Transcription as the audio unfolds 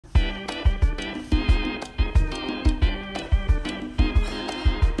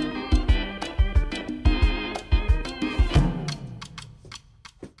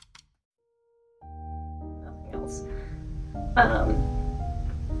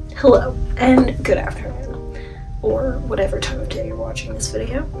Hello and good afternoon, or whatever time of day you're watching this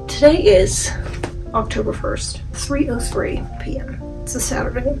video. Today is October 1st, 3:03 p.m. It's a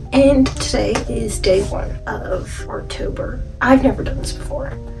Saturday, and today is day one of Artober. I've never done this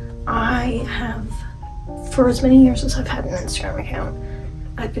before. I have, for as many years as I've had an Instagram account,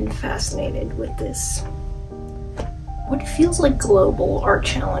 I've been fascinated with this, what feels like global art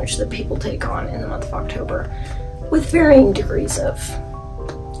challenge that people take on in the month of October with varying degrees of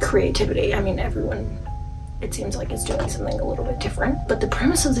creativity. I mean, everyone, it seems like, is doing something a little bit different, but the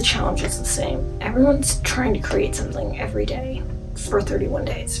premise of the challenge is the same. Everyone's trying to create something every day for 31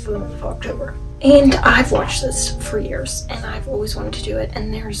 days for the month of October. And I've watched this for years, and I've always wanted to do it,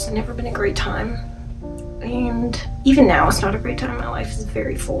 and there's never been a great time. And even now, it's not a great time. My life is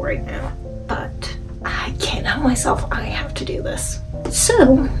very full right now, but I can't help myself. I have to do this.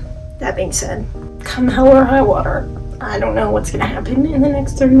 So, that being said, come hell or high water, I don't know what's gonna happen in the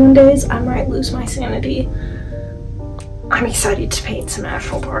next 31 days. I might lose my sanity. I'm excited to paint some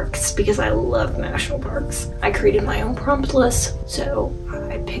national parks because I love national parks. I created my own prompt list, so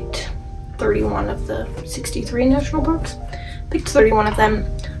I picked 31 of the 63 national parks. Picked 31 of them.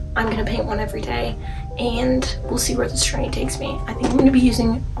 I'm gonna paint one every day, and we'll see where this journey takes me. I think I'm gonna be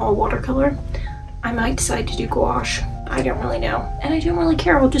using all watercolor. I might decide to do gouache. I don't really know, and I don't really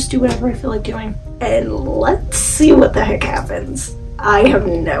care. I'll just do whatever I feel like doing, and let's see what the heck happens. I have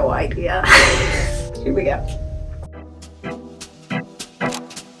no idea. Here we go.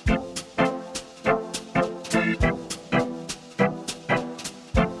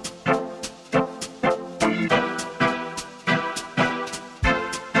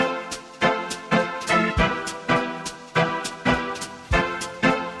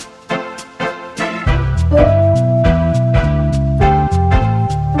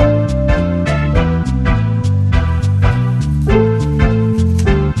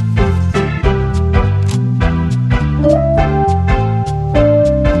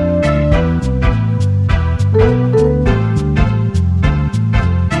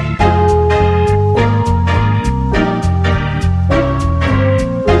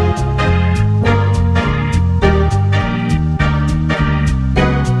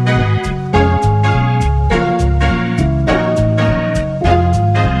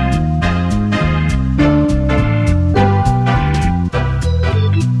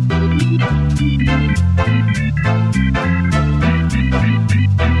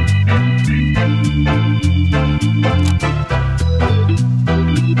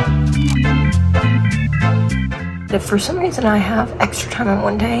 If for some reason I have extra time on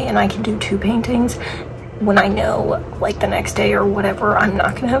one day and I can do 2 paintings, when I know like the next day or whatever I'm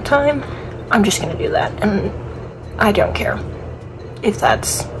not gonna have time, I'm just gonna do that, and I don't care if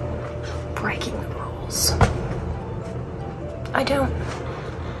that's breaking the rules. I don't.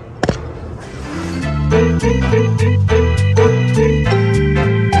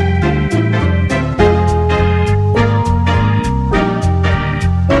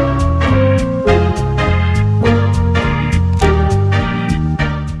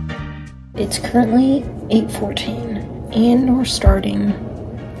 It's currently 8:14, and we're starting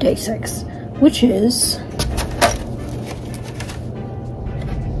day 6, which is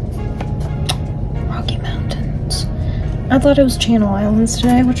Rocky Mountains. I thought it was Channel Islands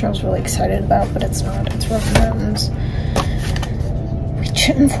today, which I was really excited about, but it's not. It's Rocky Mountains, which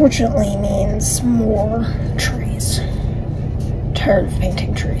unfortunately means more trees. I'm tired of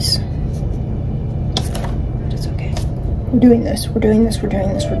painting trees. But it's okay. We're doing this. We're doing this. We're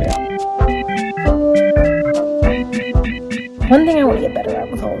doing this. We're doing this. One thing I want to get better at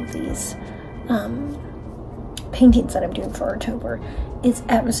with all of these paintings that I'm doing for Artober is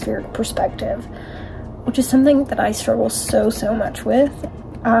atmospheric perspective, which is something that I struggle so much with.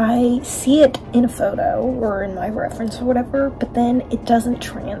 I see it in a photo or in my reference or whatever, but then it doesn't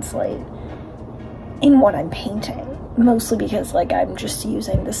translate in what I'm painting, mostly because like I'm just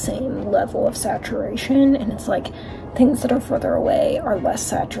using the same level of saturation, and it's like things that are further away are less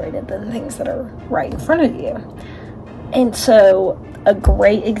saturated than things that are right in front of you. And so a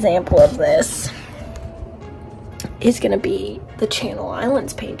great example of this is going to be the Channel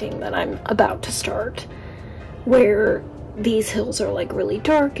Islands painting that I'm about to start, where these hills are like really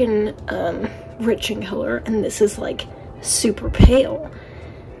dark and rich in color, and this is like super pale.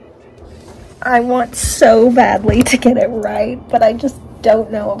 I want so badly to get it right, but I just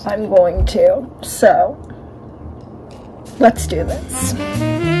don't know if I'm going to. So let's do this.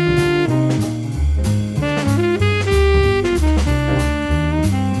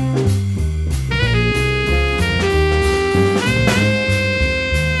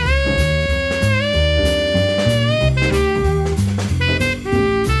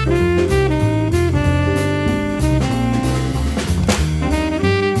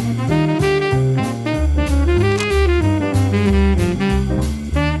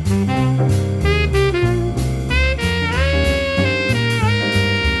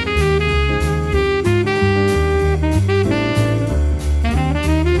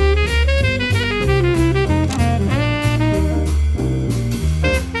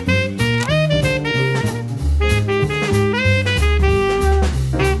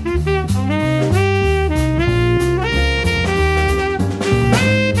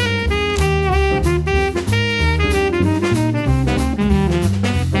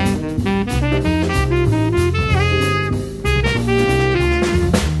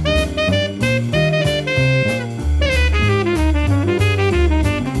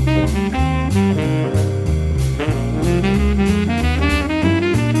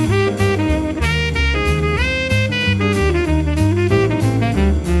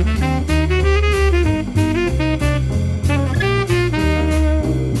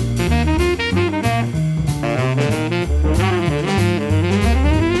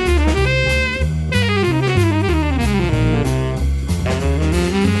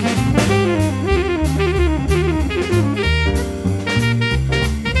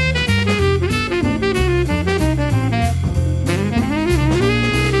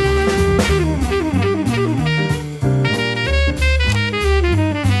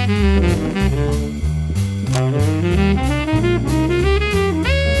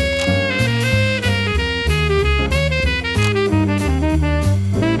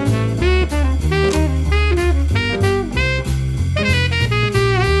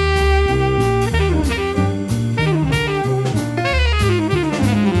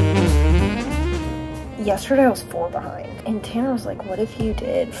 yesterday I was 4 behind. And Tanner was like, what if you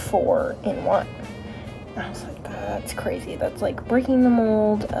did 4 in 1? And I was like, that's crazy. That's like breaking the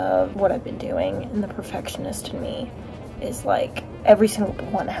mold of what I've been doing. And the perfectionist in me is like, every single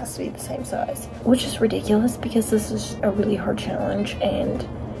one has to be the same size. Which is ridiculous because this is a really hard challenge and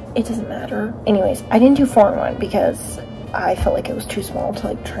it doesn't matter. Anyways, I didn't do 4 in 1 because I felt like it was too small to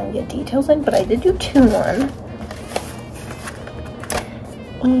like try and get details in. But I did do 2 in 1.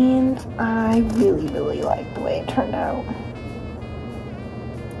 And I really, really like the way it turned out.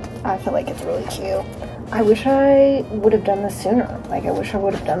 I feel like it's really cute. I wish I would have done this sooner. Like, I wish I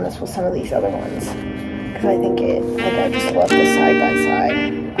would have done this with some of these other ones. Because I think I just love this side by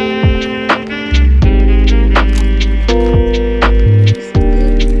side.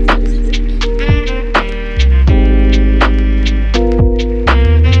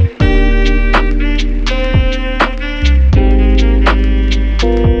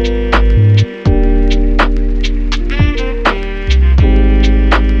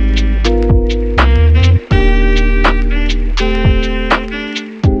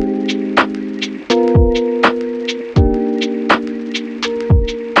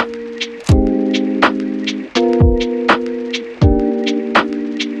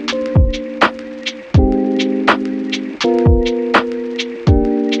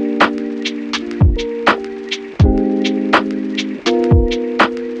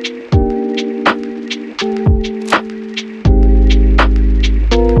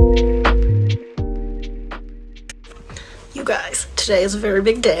 You guys, today is a very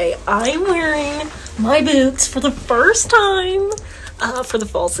big day. I'm wearing my boots for the first time for the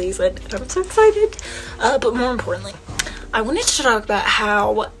fall season, and I'm so excited. But more importantly, I wanted to talk about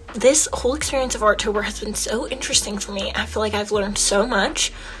how this whole experience of Artober has been so interesting for me. I feel like I've learned so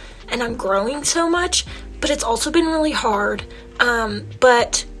much, and I'm growing so much, but it's also been really hard.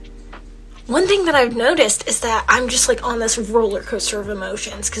 But one thing that I've noticed is that I'm just like on this roller coaster of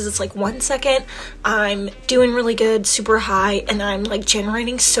emotions, because it's like 1 second I'm doing really good, super high, and I'm like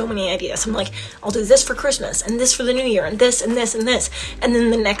generating so many ideas. I'm like, I'll do this for Christmas and this for the new year and this and this and this, and then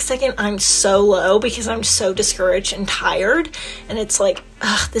the next second I'm so low because I'm so discouraged and tired, and it's like,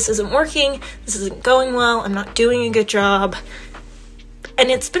 ugh, this isn't working, this isn't going well, I'm not doing a good job. And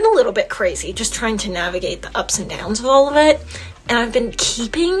it's been a little bit crazy just trying to navigate the ups and downs of all of it, and I've been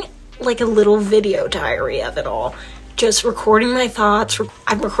keeping like a little video diary of it all, just recording my thoughts.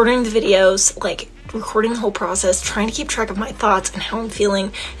 I'm recording the videos, like recording the whole process, trying to keep track of my thoughts and how I'm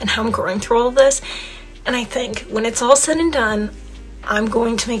feeling and how I'm going through all of this. And I think when it's all said and done, I'm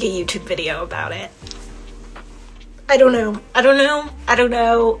going to make a YouTube video about it. I don't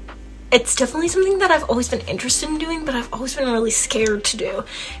know. It's definitely something that I've always been interested in doing, but I've always been really scared to do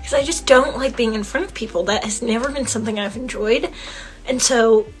because I just don't like being in front of people. That has never been something I've enjoyed. And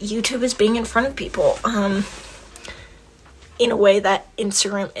so YouTube is being in front of people in a way that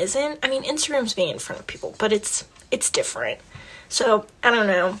Instagram isn't. I mean, Instagram's being in front of people, but it's different. So I don't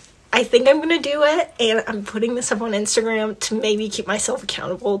know. I think I'm gonna do it, and I'm putting this up on Instagram to maybe keep myself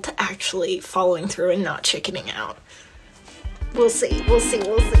accountable to actually following through and not chickening out. We'll see.